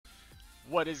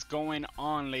What is going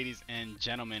on, ladies and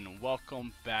gentlemen?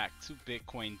 Welcome back to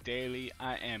Bitcoin Daily.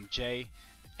 I am Jay,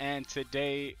 and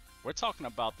today we're talking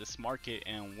about this market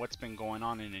and what's been going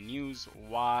on in the news,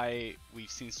 why we've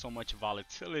seen so much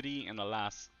volatility in the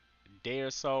last day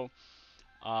or so,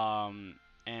 and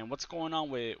what's going on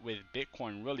with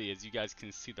Bitcoin really. As you guys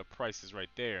can see, the price is right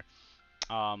there.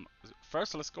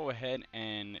 First, let's go ahead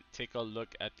and take a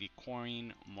look at the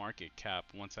coin market cap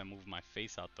once I move my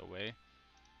face out the way.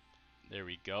 There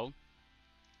we go.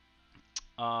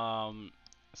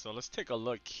 So let's take a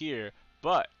look here,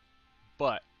 but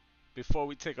before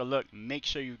we take a look, make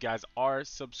sure you guys are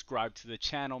subscribed to the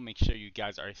channel. Make sure you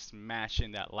guys are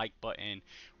smashing that like button.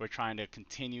 We're trying to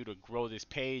continue to grow this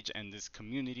page and this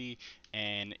community,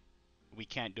 and we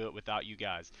can't do it without you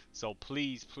guys. So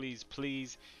please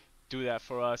do that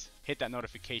for us. Hit that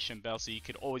notification bell so you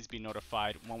could always be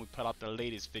notified when we put out the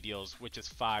latest videos, which is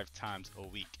 5 times a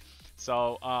week.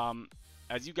 So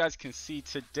as you guys can see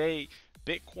today,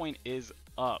 Bitcoin is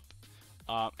up,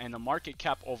 and the market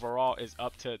cap overall is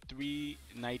up to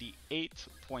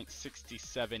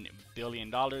 $398.67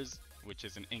 billion, which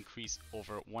is an increase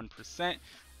over 1%.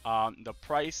 The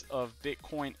price of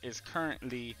Bitcoin is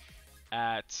currently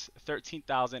at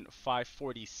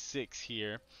 13,546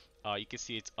 here. You can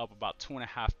see it's up about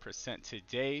 2.5%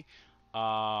 today,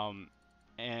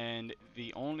 and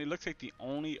looks like the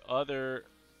only other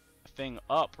thing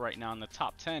up right now in the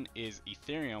top 10 is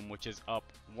Ethereum, which is up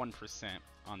 1%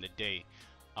 on the day.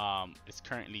 It's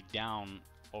currently down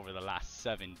over the last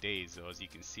 7 days, though, as you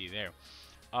can see there.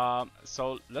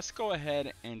 So let's go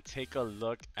ahead and take a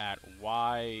look at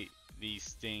why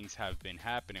these things have been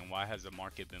happening. Why has the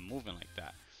market been moving like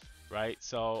that, right?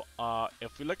 So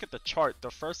if we look at the chart,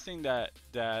 the first thing that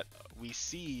we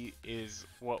see is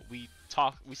what we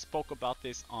spoke about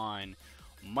this on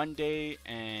Monday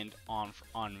and on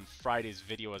Friday's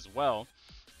video as well.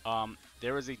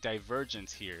 There is a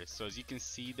divergence here. So as you can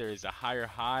see, there is a higher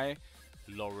high,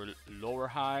 lower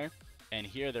high, and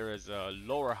here there is a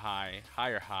lower high,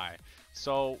 higher high.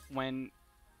 So when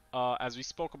as we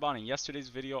spoke about in yesterday's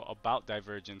video about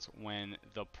divergence, when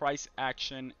the price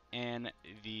action and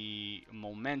the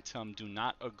momentum do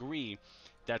not agree,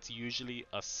 that's usually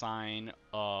a sign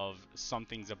of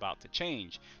something's about to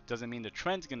change. Doesn't mean the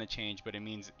trend's gonna change, but it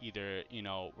means either, you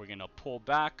know, we're gonna pull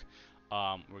back,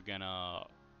 we're gonna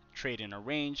trade in a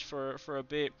range for a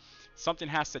bit. Something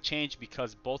has to change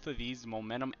because both of these,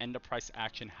 momentum and the price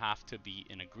action, have to be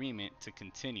in agreement to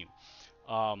continue.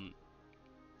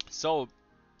 So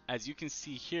as you can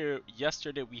see here,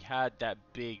 yesterday we had that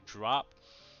big drop,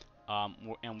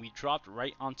 and we dropped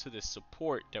right onto the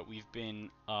support that we've been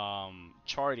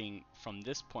charting from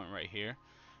this point right here.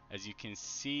 As you can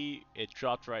see, it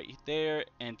dropped right there,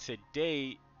 and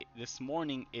today, this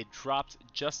morning, it dropped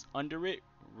just under it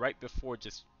right before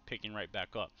just picking right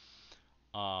back up.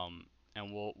 And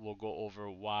we'll go over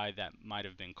why that might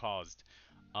have been caused.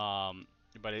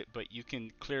 But you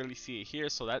can clearly see it here,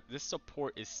 so that this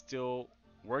support is still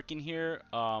working here,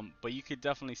 but you could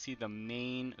definitely see the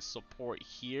main support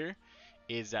here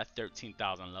is at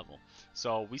 13,000 level.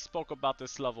 So we spoke about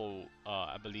this level,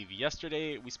 I believe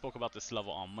yesterday. We spoke about this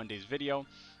level on Monday's video,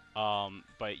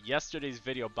 but yesterday's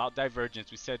video about divergence,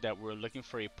 we said that we're looking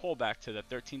for a pullback to the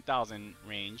 13,000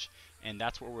 range, and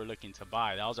that's what we're looking to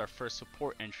buy. That was our first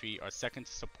support entry. Our second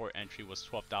support entry was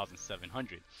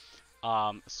 12,700.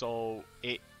 So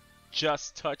it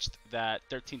just touched that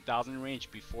 13,000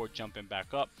 range before jumping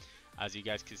back up. As you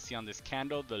guys can see on this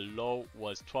candle, the low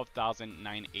was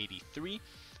 12,983,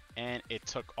 and it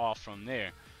took off from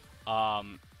there.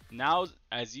 Now,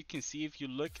 as you can see, if you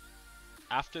look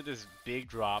after this big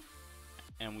drop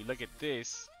and we look at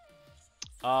this,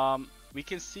 we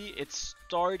can see it's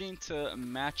starting to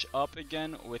match up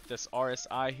again with this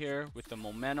RSI here with the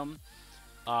momentum.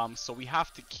 So we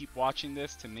have to keep watching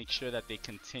this to make sure that they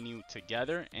continue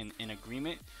together and in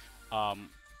agreement,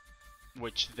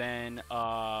 which then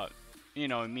you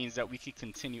know, it means that we could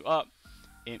continue up.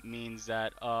 It means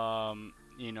that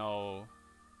you know,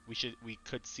 we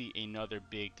could see another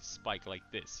big spike like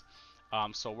this.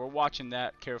 So we're watching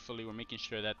that carefully. We're making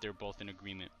sure that they're both in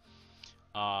agreement.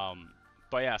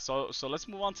 But yeah, so let's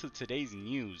move on to today's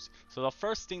news. So the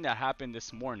first thing that happened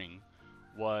this morning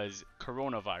was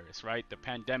coronavirus, right? The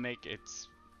pandemic. It's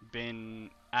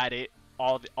been at it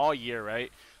all year,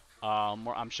 right?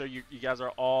 I'm sure you guys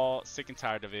are all sick and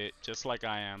tired of it, just like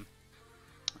I am.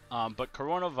 But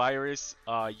coronavirus,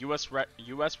 US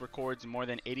records more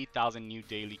than 80,000 new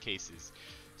daily cases.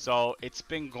 So it's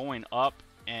been going up,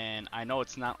 and I know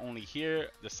it's not only here.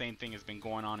 The same thing has been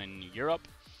going on in Europe.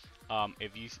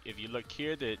 If you look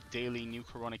here, the daily new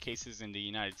corona cases in the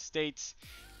United States,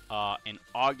 In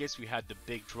August, we had the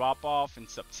big drop off in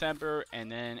September,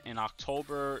 and then in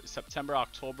September,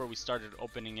 October, we started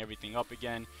opening everything up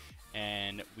again,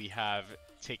 and we have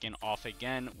taken off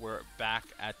again. We're back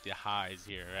at the highs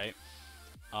here, right?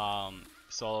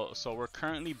 So we're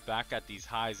currently back at these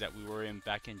highs that we were in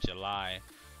back in July.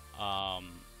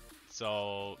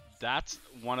 So that's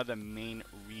one of the main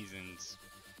reasons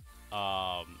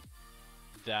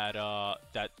that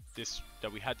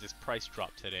we had this price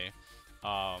drop today,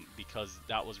 because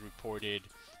that was reported.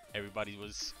 Everybody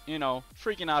was,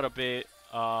 freaking out a bit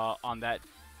on that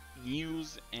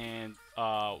news, and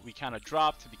we kind of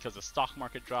dropped because the stock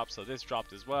market dropped, so this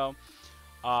dropped as well.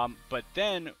 But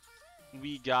then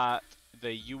we got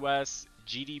the US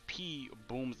GDP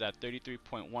booms at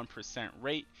 33.1%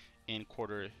 rate in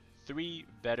quarter 3,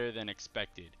 better than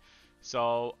expected.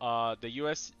 So the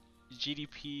US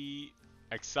GDP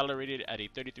accelerated at a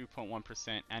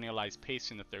 33.1% annualized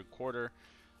pace in the third quarter.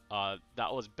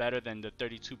 That was better than the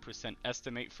 32%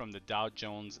 estimate from the Dow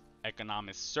Jones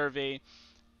Economist Survey.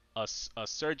 A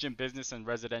surge in business and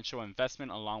residential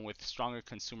investment, along with stronger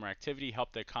consumer activity,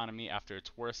 helped the economy after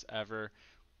its worst ever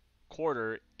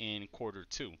quarter in quarter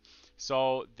 2.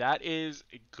 So that is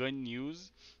good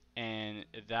news, and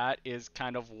that is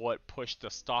kind of what pushed the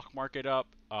stock market up,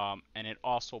 and it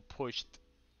also pushed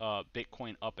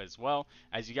Bitcoin up as well.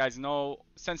 As you guys know,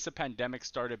 since the pandemic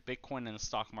started, Bitcoin and the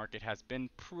stock market has been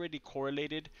pretty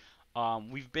correlated.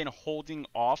 We've been holding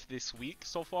off this week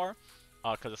so far,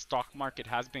 because the stock market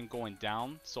has been going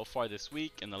down so far this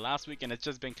week and the last week, and it's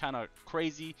just been kind of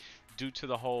crazy due to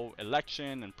the whole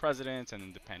election and presidents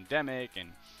and the pandemic and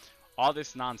all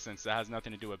this nonsense that has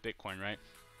nothing to do with Bitcoin, right?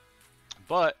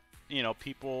 But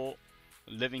people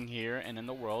living here and in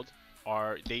the world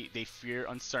they fear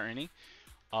uncertainty.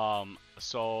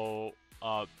 So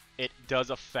it does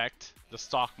affect the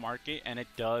stock market, and it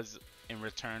does in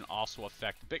return also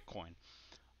affect Bitcoin.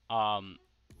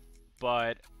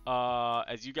 But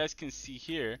as you guys can see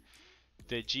here,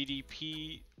 the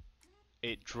GDP,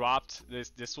 it dropped.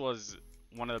 This was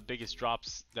one of the biggest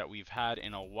drops that we've had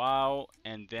in a while,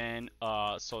 and then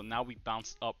so now we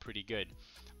bounced up pretty good.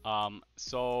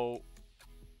 So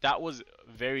that was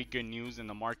very good news in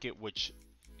the market, which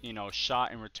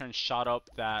shot up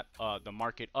that the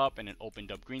market up, and it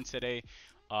opened up green today,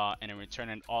 and in return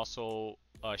it also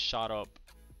shot up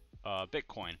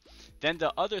Bitcoin. Then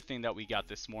the other thing that we got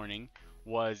this morning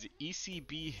was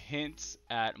ECB hints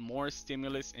at more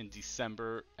stimulus in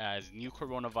December as new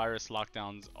coronavirus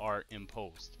lockdowns are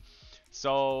imposed.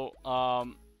 So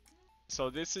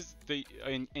this is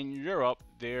in Europe,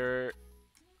 they're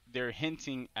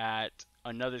hinting at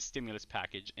another stimulus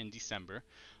package in December,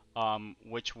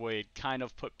 which would kind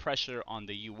of put pressure on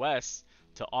the US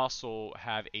to also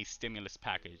have a stimulus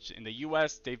package. In the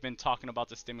US, they've been talking about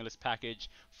the stimulus package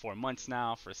for months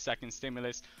now, for a second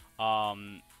stimulus.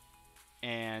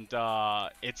 And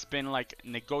it's been like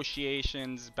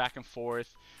negotiations back and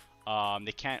forth.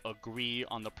 They can't agree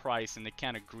on the price, and they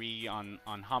can't agree on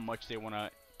how much they want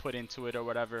to put into it or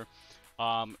whatever.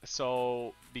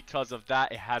 So because of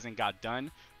that, it hasn't got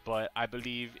done. But I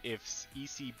believe if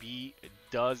ECB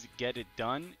does get it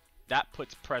done, that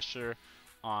puts pressure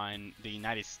on the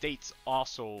United States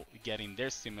also getting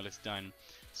their stimulus done.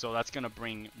 So that's going to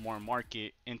bring more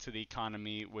market into the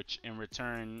economy, which in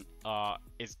return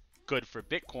is good for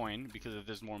Bitcoin, because if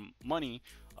there's more money,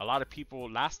 a lot of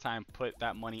people last time put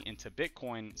that money into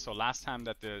Bitcoin. So last time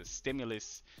that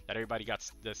everybody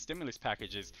got the stimulus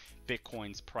packages,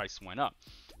 Bitcoin's price went up.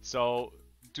 So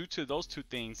due to those two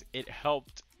things, it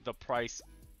helped the price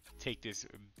take this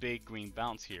big green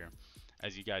bounce here,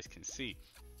 as you guys can see.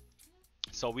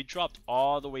 So we dropped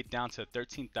all the way down to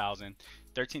 13,000.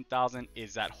 13,000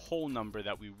 is that whole number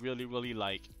that we really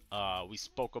like. We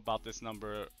spoke about this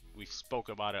number. We spoke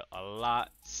about it a lot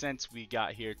since we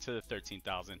got here to the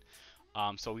 13,000.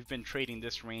 So we've been trading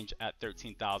this range at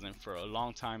 13,000 for a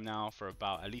long time now, for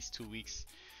about at least 2 weeks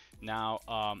now.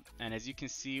 And as you can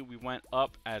see, we went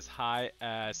up as high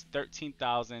as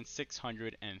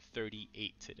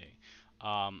 13,638 today.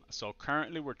 So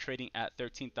currently we're trading at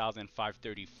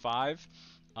 13,535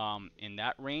 in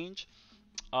that range.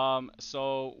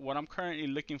 So what I'm currently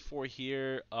looking for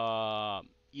here,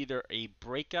 either a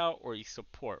breakout or a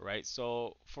support, right?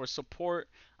 So for support,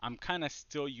 I'm kind of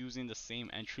still using the same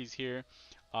entries here.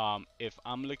 If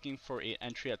I'm looking for an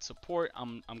entry at support,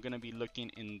 I'm gonna be looking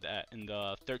in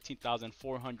the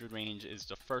 13,400 range is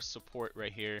the first support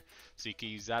right here. So you can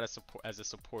use that as a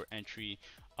support entry.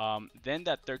 Then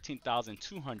that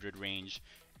 13,200 range,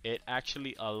 it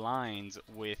actually aligns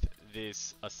with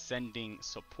this ascending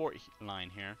support line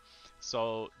here.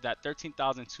 So that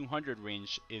 13,200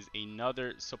 range is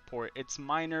another support. It's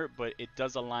minor, but it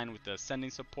does align with the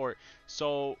ascending support,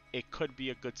 so it could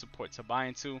be a good support to buy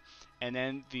into. And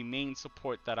then the main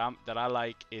support that I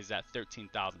like is that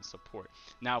 13,000 support.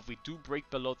 Now, if we do break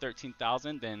below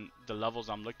 13,000, then the levels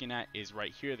I'm looking at is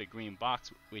right here, the green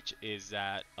box, which is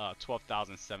that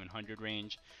 12,700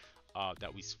 range that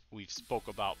we've spoke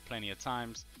about plenty of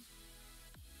times.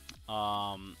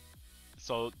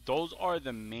 So those are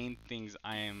the main things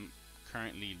I am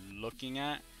currently looking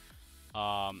at.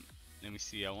 Let me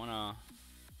see. I wanna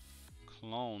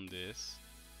clone this.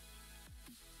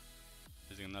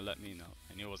 Is it gonna let me? No,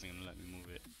 I knew it wasn't gonna let me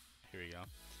move it. Here we go.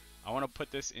 I want to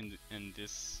put this in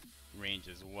this range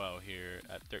as well here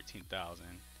at 13,000.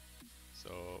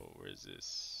 So where is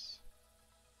this?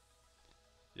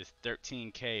 This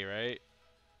 13K, right?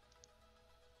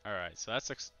 All right, so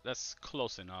that's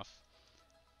close enough.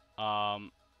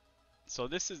 So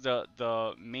this is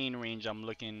the main range I'm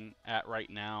looking at right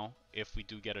now. If we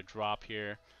do get a drop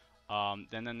here,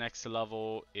 then the next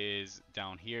level is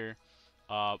down here.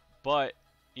 But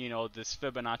you know, this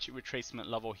Fibonacci retracement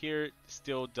level here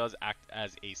still does act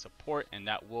as a support, and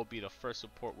that will be the first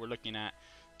support we're looking at.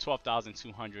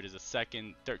 12,200 is the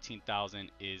second, 13,000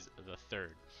 is the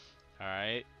third. All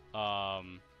right.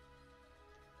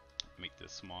 Make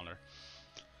this smaller.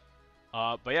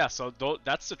 But yeah, so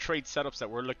that's the trade setups that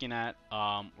we're looking at.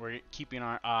 We're keeping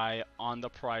our eye on the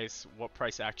price, what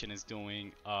price action is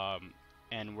doing,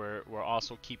 and we're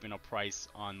also keeping a price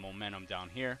on momentum down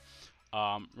here.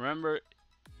 Remember,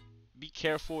 be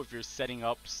careful if you're setting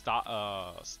up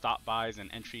stop buys and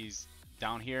entries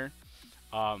down here,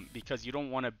 because you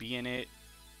don't want to be in it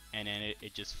and then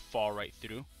it just fall right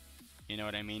through. You know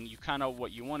what I mean? You kind of,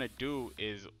 what you want to do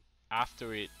is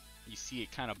after it, you see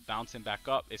it kind of bouncing back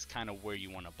up, is kind of where you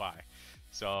want to buy.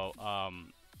 So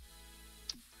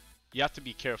you have to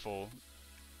be careful.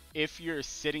 If you're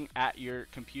sitting at your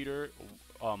computer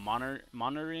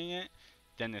monitoring it,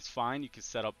 then it's fine. You can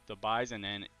set up the buys, and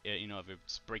then you know, if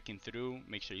it's breaking through,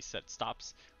 make sure you set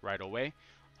stops right away.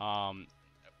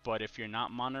 But if you're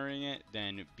not monitoring it,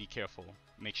 then be careful.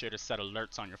 Make sure to set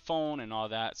alerts on your phone and all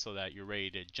that, so that you're ready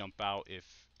to jump out if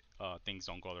things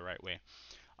don't go the right way.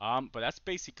 But that's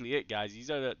basically it, guys.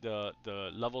 These are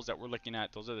the levels that we're looking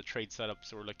at. Those are the trade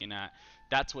setups we're looking at.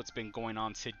 That's what's been going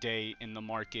on today in the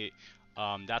market.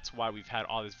 That's why we've had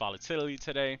all this volatility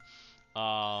today.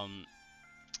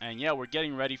 And yeah, we're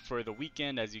getting ready for the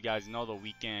weekend. As you guys know, the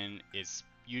weekend is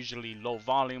usually low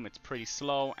volume. It's pretty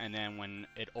slow, and then when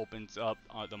it opens up,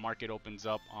 the market opens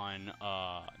up on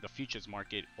the futures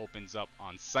market opens up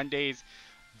on Sundays.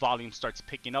 Volume starts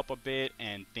picking up a bit,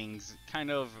 and things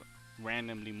kind of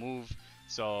randomly move.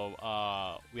 So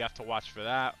we have to watch for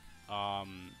that.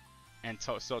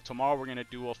 So tomorrow we're gonna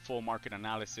do a full market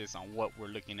analysis on what we're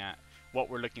looking at, what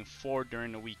we're looking for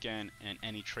during the weekend, and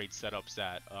any trade setups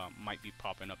that might be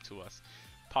popping out to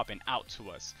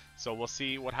us. So we'll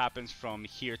see what happens from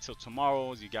here till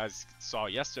tomorrow. As you guys saw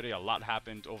yesterday, a lot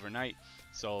happened overnight.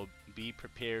 So be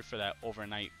prepared for that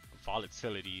overnight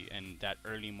volatility and that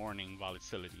early morning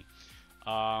volatility.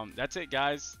 That's it,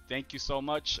 guys. Thank you so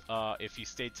much. If you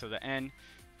stayed to the end,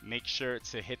 make sure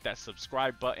to hit that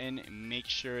subscribe button. Make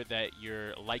sure that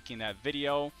you're liking that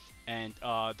video. And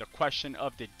the question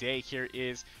of the day here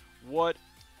is, what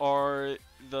are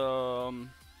the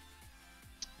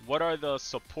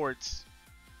supports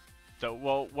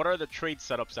what are the trade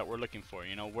setups that we're looking for?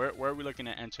 You know, where are we looking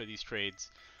to enter these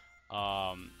trades?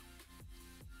 And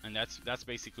that's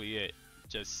basically it.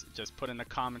 Just put in the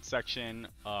comment section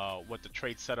what the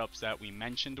trade setups that we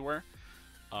mentioned were,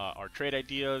 our trade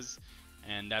ideas,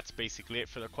 and that's basically it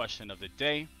for the question of the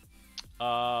day.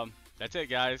 That's it,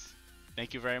 guys.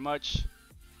 Thank you very much.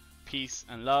 Peace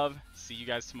and love. See you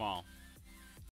guys tomorrow.